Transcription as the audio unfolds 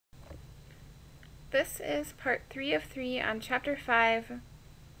This is part 3 of 3 on Chapter 5,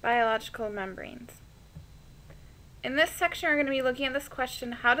 Biological Membranes. In this section we're going to be looking at this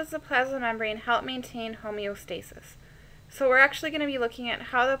question, how does the plasma membrane help maintain homeostasis? So we're actually going to be looking at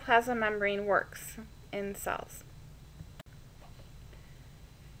how the plasma membrane works in cells.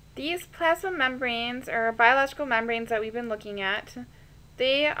 These plasma membranes, or biological membranes that we've been looking at,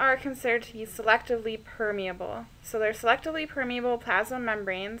 they are considered to be selectively permeable. So they're selectively permeable plasma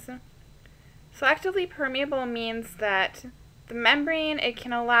membranes. Selectively permeable means that the membrane, it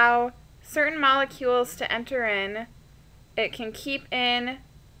can allow certain molecules to enter in. It can keep in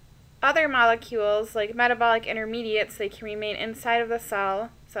other molecules like metabolic intermediates. They can remain inside of the cell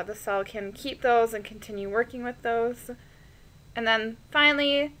so that the cell can keep those and continue working with those. And then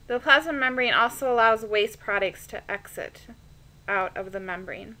finally, the plasma membrane also allows waste products to exit out of the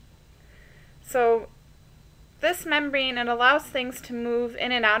membrane. So this membrane, it allows things to move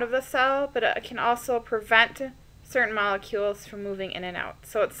in and out of the cell, but it can also prevent certain molecules from moving in and out.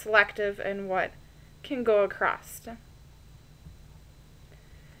 So it's selective in what can go across.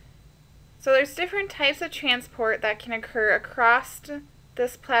 So there's different types of transport that can occur across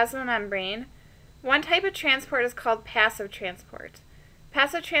this plasma membrane. One type of transport is called passive transport.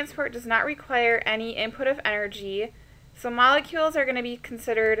 Passive transport does not require any input of energy, so molecules are going to be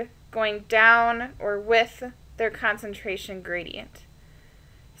considered going down or with their concentration gradient.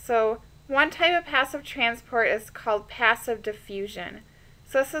 So one type of passive transport is called passive diffusion.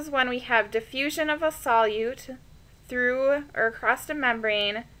 So this is when we have diffusion of a solute through or across the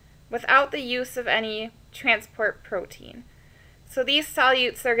membrane without the use of any transport protein. So these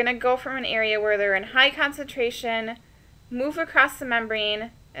solutes are going to go from an area where they're in high concentration, move across the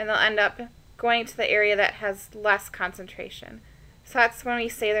membrane, and they'll end up going to the area that has less concentration. So that's when we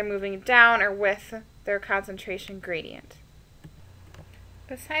say they're moving down or with their concentration gradient.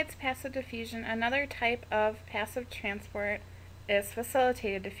 Besides passive diffusion, another type of passive transport is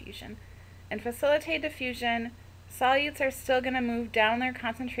facilitated diffusion. In facilitated diffusion, solutes are still going to move down their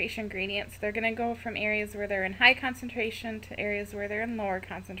concentration gradients. They're going to go from areas where they're in high concentration to areas where they're in lower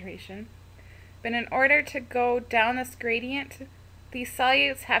concentration. But in order to go down this gradient, these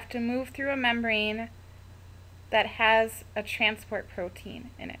solutes have to move through a membrane that has a transport protein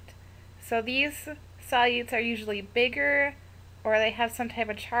in it. So these solutes are usually bigger, or they have some type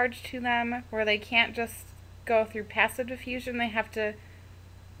of charge to them where they can't just go through passive diffusion. They have to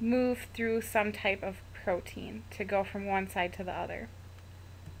move through some type of protein to go from one side to the other.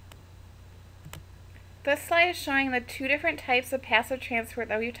 This slide is showing the two different types of passive transport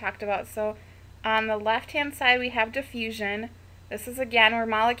that we've talked about. So on the left-hand side we have diffusion. This is again where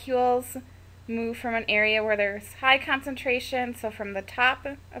molecules move from an area where there's high concentration, so from the top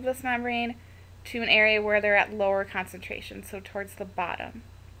of this membrane, to an area where they're at lower concentration, so towards the bottom.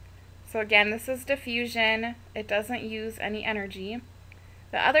 So again, this is diffusion. It doesn't use any energy.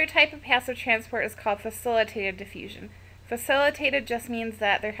 The other type of passive transport is called facilitated diffusion. Facilitated just means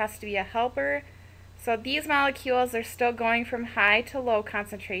that there has to be a helper. So these molecules are still going from high to low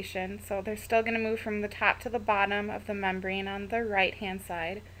concentration, so they're still going to move from the top to the bottom of the membrane on the right-hand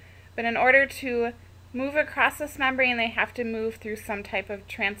side. But in order to move across this membrane, they have to move through some type of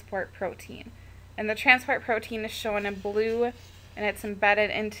transport protein. And the transport protein is shown in blue, and it's embedded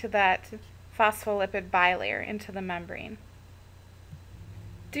into that phospholipid bilayer, into the membrane.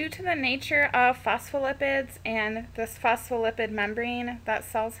 Due to the nature of phospholipids and this phospholipid membrane that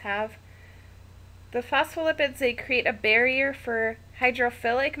cells have, the phospholipids, they create a barrier for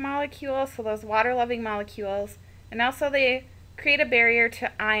hydrophilic molecules, so those water-loving molecules, and also they create a barrier to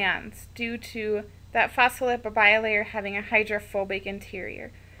ions due to that phospholipid bilayer having a hydrophobic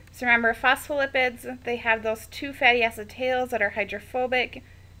interior. So remember, phospholipids, they have those two fatty acid tails that are hydrophobic,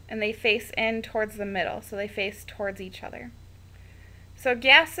 and they face in towards the middle, so they face towards each other. So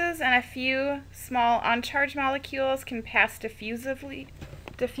gases and a few small uncharged molecules can pass diffusively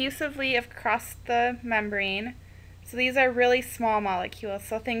across the membrane. So these are really small molecules,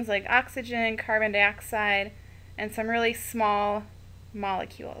 so things like oxygen, carbon dioxide, and some really small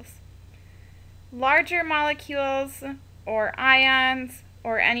molecules. Larger molecules, or ions,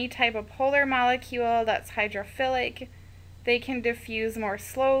 or any type of polar molecule that's hydrophilic, they can diffuse more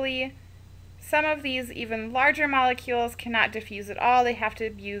slowly. Some of these even larger molecules cannot diffuse at all. They have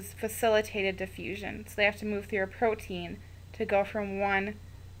to use facilitated diffusion. So they have to move through a protein to go from one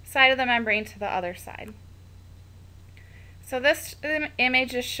side of the membrane to the other side. So this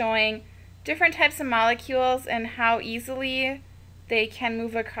image is showing different types of molecules and how easily they can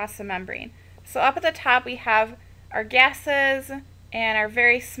move across the membrane. So up at the top we have our gases and our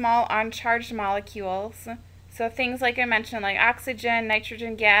very small uncharged molecules. So things like I mentioned, like oxygen,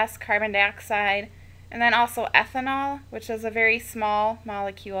 nitrogen gas, carbon dioxide, and then also ethanol, which is a very small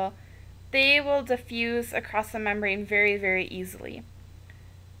molecule. They will diffuse across the membrane very, very easily.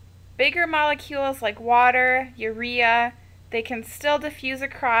 Bigger molecules like water, urea, they can still diffuse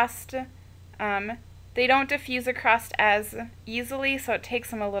across. They don't diffuse across as easily, so it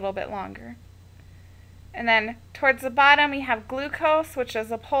takes them a little bit longer. And then towards the bottom we have glucose, which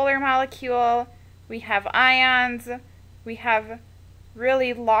is a polar molecule. We have ions. We have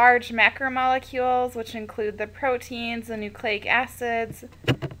really large macromolecules, which include the proteins, the nucleic acids,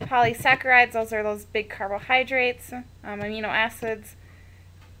 polysaccharides, those big carbohydrates, amino acids.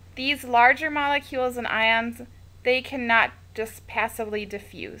 These larger molecules and ions, they cannot just passively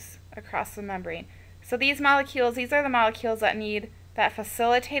diffuse across the membrane. So these molecules, these are the molecules that need that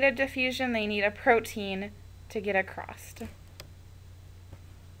facilitated diffusion. They need a protein to get across.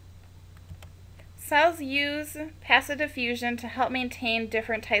 Cells use passive diffusion to help maintain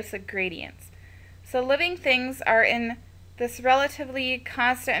different types of gradients. So living things are in this relatively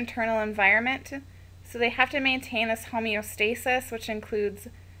constant internal environment, so they have to maintain this homeostasis, which includes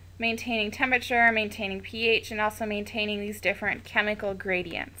maintaining temperature, maintaining pH, and also maintaining these different chemical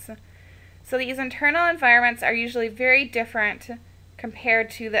gradients. So these internal environments are usually very different compared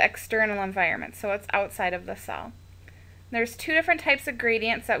to the external environment, so it's outside of the cell. There's two different types of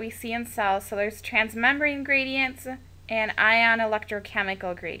gradients that we see in cells. So there's transmembrane gradients and ion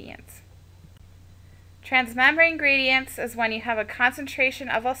electrochemical gradients. Transmembrane gradients is when you have a concentration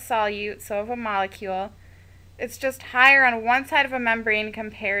of a solute, so of a molecule. It's just higher on one side of a membrane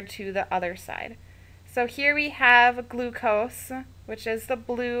compared to the other side. So here we have glucose, which is the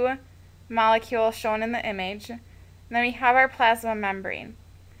blue molecule shown in the image. And then we have our plasma membrane.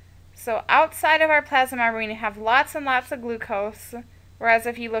 So outside of our plasma membrane, you have lots and lots of glucose, whereas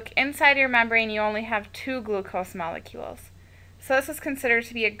if you look inside your membrane, you only have 2 glucose molecules. So this is considered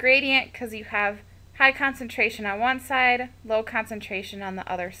to be a gradient because you have high concentration on one side, low concentration on the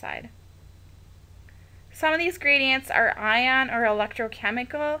other side. Some of these gradients are ion or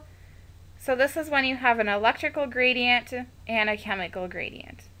electrochemical. So this is when you have an electrical gradient and a chemical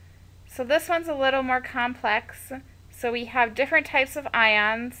gradient. So this one's a little more complex. So we have different types of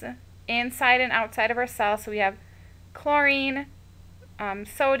ions inside and outside of our cell. So we have chlorine,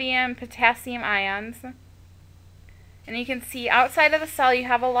 sodium, potassium ions. And you can see outside of the cell you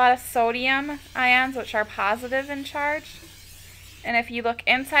have a lot of sodium ions, which are positive in charge. And if you look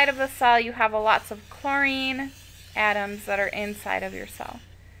inside of the cell, you have lots of chlorine atoms that are inside of your cell.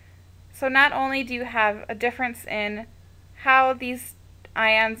 So not only do you have a difference in how these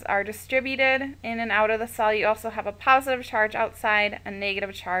ions are distributed in and out of the cell, you also have a positive charge outside, a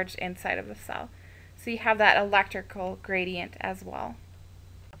negative charge inside of the cell. So you have that electrical gradient as well.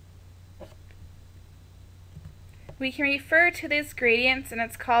 We can refer to these gradients, and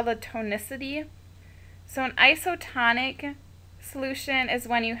it's called a tonicity. So an isotonic solution is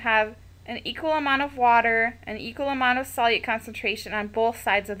when you have an equal amount of water, an equal amount of solute concentration on both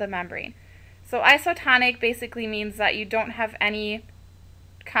sides of the membrane. So isotonic basically means that you don't have any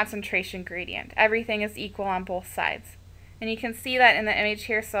concentration gradient. Everything is equal on both sides. And you can see that in the image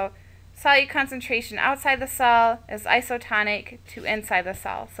here. So solute concentration outside the cell is isotonic to inside the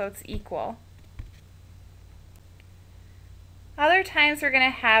cell, so it's equal. Other times we're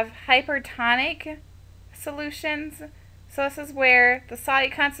going to have hypertonic solutions. So this is where the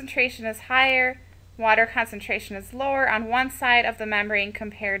solute concentration is higher, water concentration is lower on one side of the membrane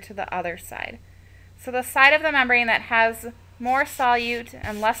compared to the other side. So the side of the membrane that has more solute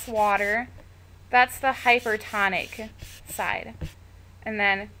and less water, that's the hypertonic side. And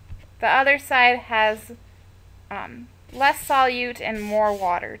then the other side has less solute and more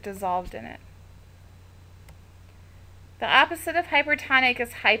water dissolved in it. The opposite of hypertonic is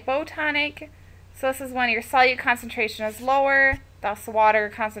hypotonic. So this is when your solute concentration is lower, thus water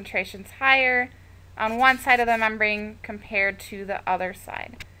concentration is higher on one side of the membrane compared to the other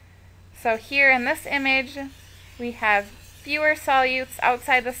side. So here in this image, we have fewer solutes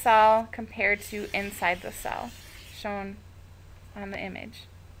outside the cell compared to inside the cell, shown on the image.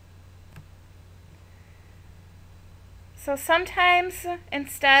 So sometimes,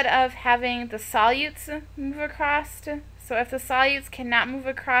 instead of having the solutes move across, so if the solutes cannot move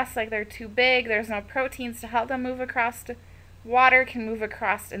across, like they're too big, there's no proteins to help them move across, water can move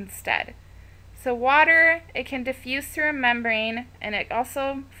across instead. So water, it can diffuse through a membrane, and it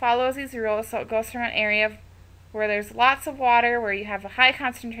also follows these rules, so it goes from an area where there's lots of water, where you have a high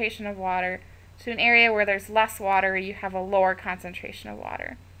concentration of water, to an area where there's less water, where you have a lower concentration of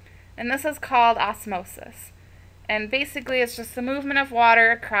water. And this is called osmosis. And basically it's just the movement of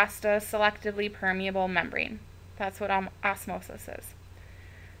water across a selectively permeable membrane. That's what osmosis is.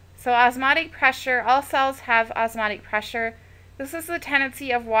 So osmotic pressure, all cells have osmotic pressure. This is the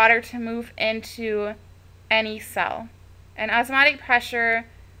tendency of water to move into any cell. And osmotic pressure,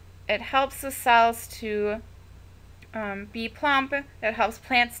 it helps the cells to be plump. It helps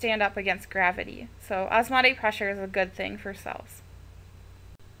plants stand up against gravity. So osmotic pressure is a good thing for cells.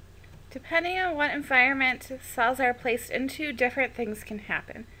 Depending on what environment cells are placed into, different things can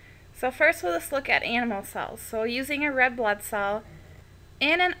happen. So first we'll just look at animal cells. So using a red blood cell,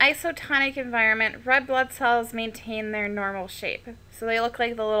 in an isotonic environment, red blood cells maintain their normal shape. So they look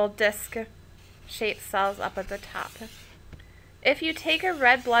like the little disc-shaped cells up at the top. If you take a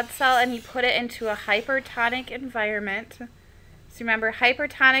red blood cell and you put it into a hypertonic environment, so remember,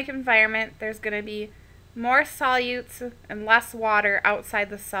 hypertonic environment, there's going to be more solutes and less water outside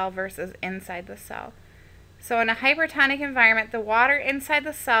the cell versus inside the cell. So in a hypertonic environment, the water inside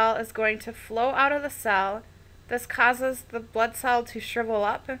the cell is going to flow out of the cell. This causes the blood cell to shrivel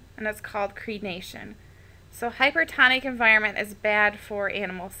up, and it's called crenation. So hypertonic environment is bad for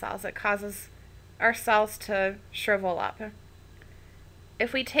animal cells. It causes our cells to shrivel up.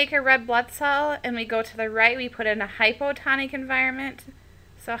 If we take a red blood cell and we go to the right, we put in a hypotonic environment.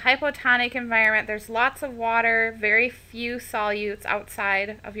 So hypotonic environment, there's lots of water, very few solutes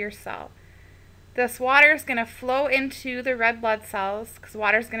outside of your cell. This water is going to flow into the red blood cells because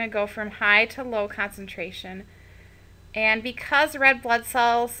water is going to go from high to low concentration. And because red blood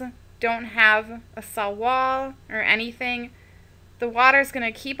cells don't have a cell wall or anything, the water is going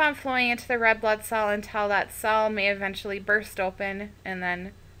to keep on flowing into the red blood cell until that cell may eventually burst open, and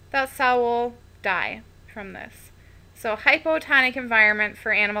then that cell will die from this. So hypotonic environment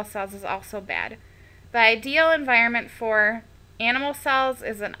for animal cells is also bad. The ideal environment for animal cells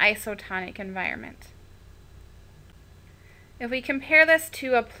is an isotonic environment. If we compare this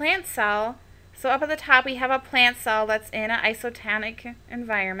to a plant cell, so up at the top we have a plant cell that's in an isotonic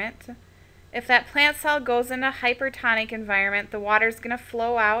environment. If that plant cell goes into a hypertonic environment, the water is going to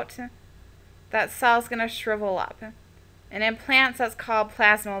flow out. That cell is going to shrivel up. And in plants, that's called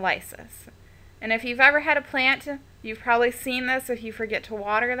plasmolysis. And if you've ever had a plant, you've probably seen this if you forget to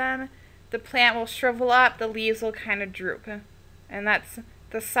water them. The plant will shrivel up, the leaves will kind of droop. And that's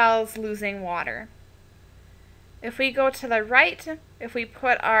the cells losing water. If we go to the right, if we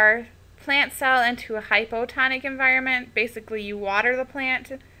put our plant cell into a hypotonic environment, basically you water the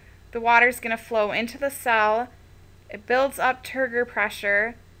plant, the water is going to flow into the cell. It builds up turgor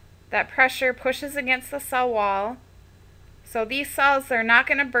pressure. That pressure pushes against the cell wall. So these cells, they're not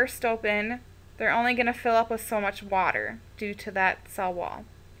going to burst open. They're only going to fill up with so much water due to that cell wall.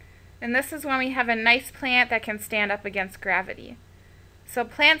 And this is when we have a nice plant that can stand up against gravity. So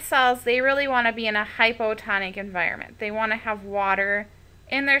plant cells, they really want to be in a hypotonic environment. They want to have water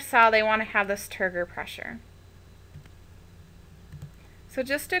in their cell. They want to have this turgor pressure. So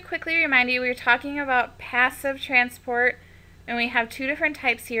just to quickly remind you, we were talking about passive transport, and we have two different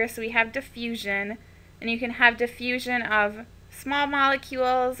types here. So we have diffusion, and you can have diffusion of small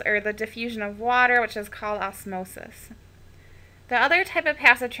molecules or the diffusion of water, which is called osmosis. The other type of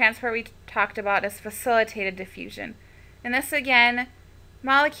passive transport we talked about is facilitated diffusion. And this again,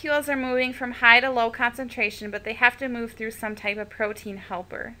 molecules are moving from high to low concentration, but they have to move through some type of protein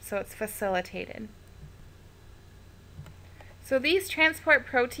helper, so it's facilitated. So these transport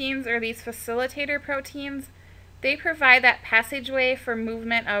proteins, or these facilitator proteins, they provide that passageway for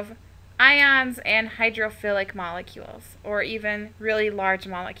movement of ions and hydrophilic molecules, or even really large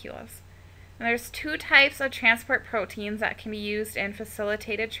molecules. And there's two types of transport proteins that can be used in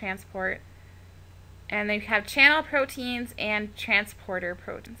facilitated transport. And they have channel proteins and transporter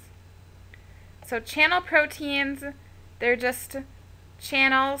proteins. So channel proteins, they're just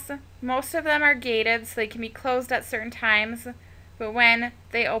channels. Most of them are gated, so they can be closed at certain times. But when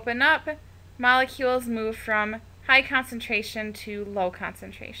they open up, molecules move from high concentration to low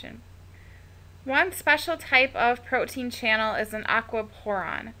concentration. One special type of protein channel is an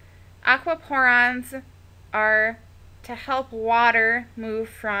aquaporon. Aquaporons are to help water move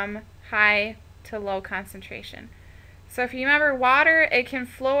from high to low concentration. So if you remember, water, it can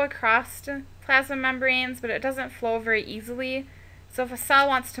flow across plasma membranes, but it doesn't flow very easily. So if a cell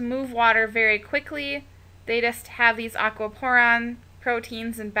wants to move water very quickly, they just have these aquaporon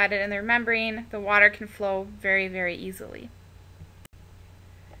proteins embedded in their membrane. The water can flow very, very easily.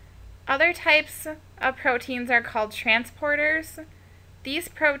 Other types of proteins are called transporters. These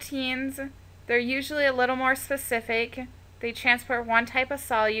proteins, they're usually a little more specific. They transport one type of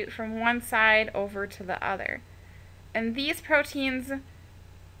solute from one side over to the other. And these proteins,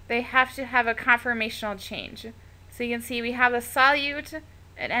 they have to have a conformational change. So you can see we have the solute, it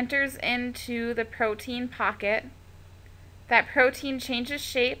enters into the protein pocket. that protein changes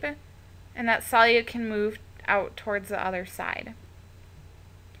shape and that solute can move out towards the other side.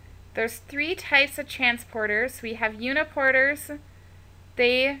 There's three types of transporters. We have uniporters.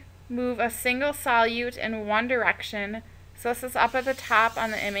 They move a single solute in one direction. So this is up at the top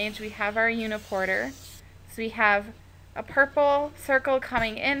on the image. We have our uniporter. So we have a purple circle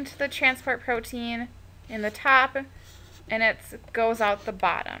coming into the transport protein in the top, and it goes out the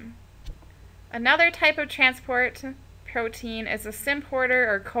bottom. Another type of transport protein is a symporter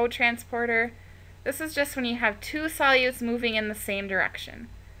or co-transporter. This is just when you have two solutes moving in the same direction.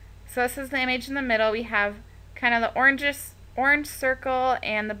 So this is the image in the middle. We have kind of the orange circle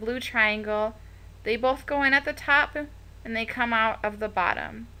and the blue triangle. They both go in at the top and they come out of the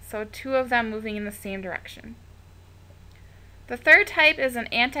bottom. So two of them moving in the same direction. The third type is an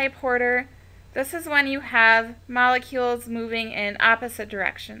antiporter. This is when you have molecules moving in opposite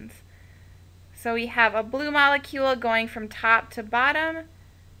directions. So we have a blue molecule going from top to bottom,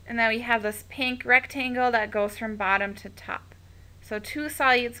 and then we have this pink rectangle that goes from bottom to top. So two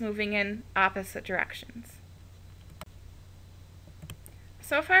solutes moving in opposite directions.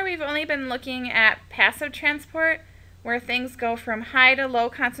 So far we've only been looking at passive transport, where things go from high to low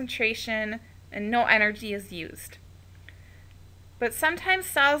concentration and no energy is used. But sometimes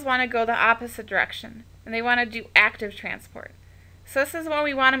cells want to go the opposite direction, and they want to do active transport. So this is when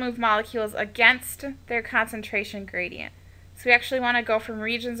we want to move molecules against their concentration gradient. So we actually want to go from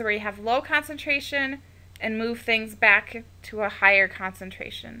regions where you have low concentration and move things back to a higher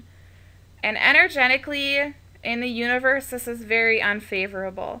concentration. And energetically, in the universe, this is very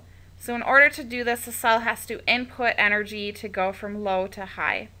unfavorable. So in order to do this, the cell has to input energy to go from low to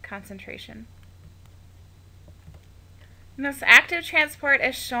high concentration. And this active transport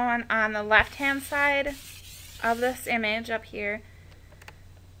is shown on the left-hand side of this image up here.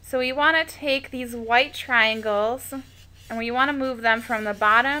 So we want to take these white triangles and we want to move them from the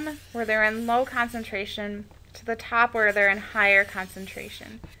bottom, where they're in low concentration, to the top where they're in higher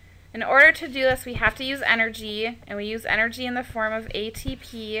concentration. In order to do this, we have to use energy, and we use energy in the form of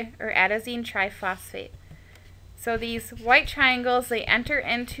ATP, or adenosine triphosphate. So these white triangles, they enter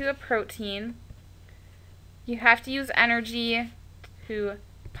into a protein. You have to use energy to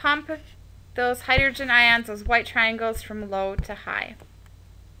pump those hydrogen ions, those white triangles, from low to high.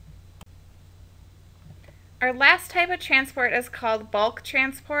 Our last type of transport is called bulk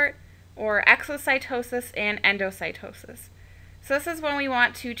transport, or exocytosis and endocytosis. So this is when we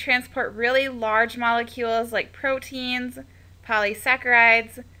want to transport really large molecules like proteins,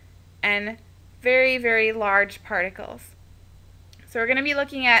 polysaccharides, and very, very large particles. So we're going to be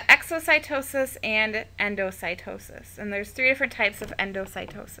looking at exocytosis and endocytosis, and there's three different types of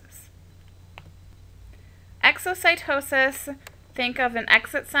endocytosis. Exocytosis, think of an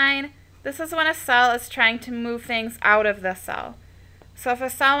exit sign. This is when a cell is trying to move things out of the cell. So if a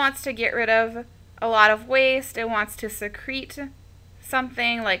cell wants to get rid of a lot of waste, it wants to secrete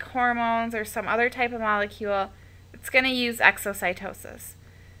something like hormones or some other type of molecule, it's going to use exocytosis.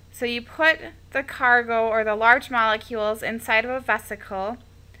 So you put the cargo or the large molecules inside of a vesicle.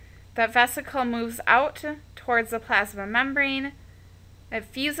 That vesicle moves out towards the plasma membrane. It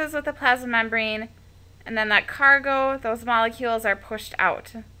fuses with the plasma membrane, and then that cargo, those molecules, are pushed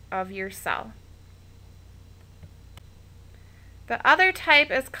out of your cell. The other type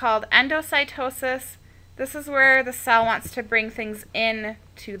is called endocytosis. This is where the cell wants to bring things in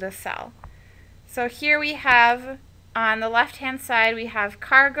to the cell. So here we have, on the left-hand side, we have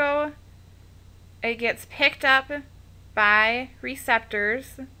cargo. It gets picked up by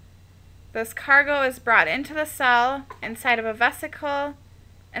receptors. This cargo is brought into the cell inside of a vesicle,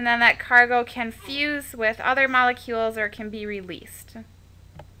 and then that cargo can fuse with other molecules or can be released.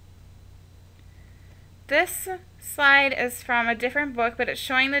 This slide is from a different book, but it's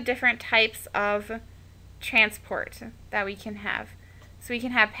showing the different types of transport that we can have. So we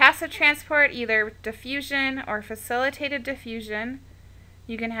can have passive transport, either diffusion or facilitated diffusion.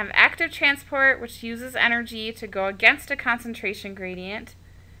 You can have active transport, which uses energy to go against a concentration gradient.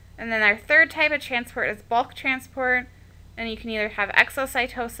 And then our third type of transport is bulk transport, and you can either have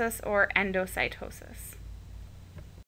exocytosis or endocytosis.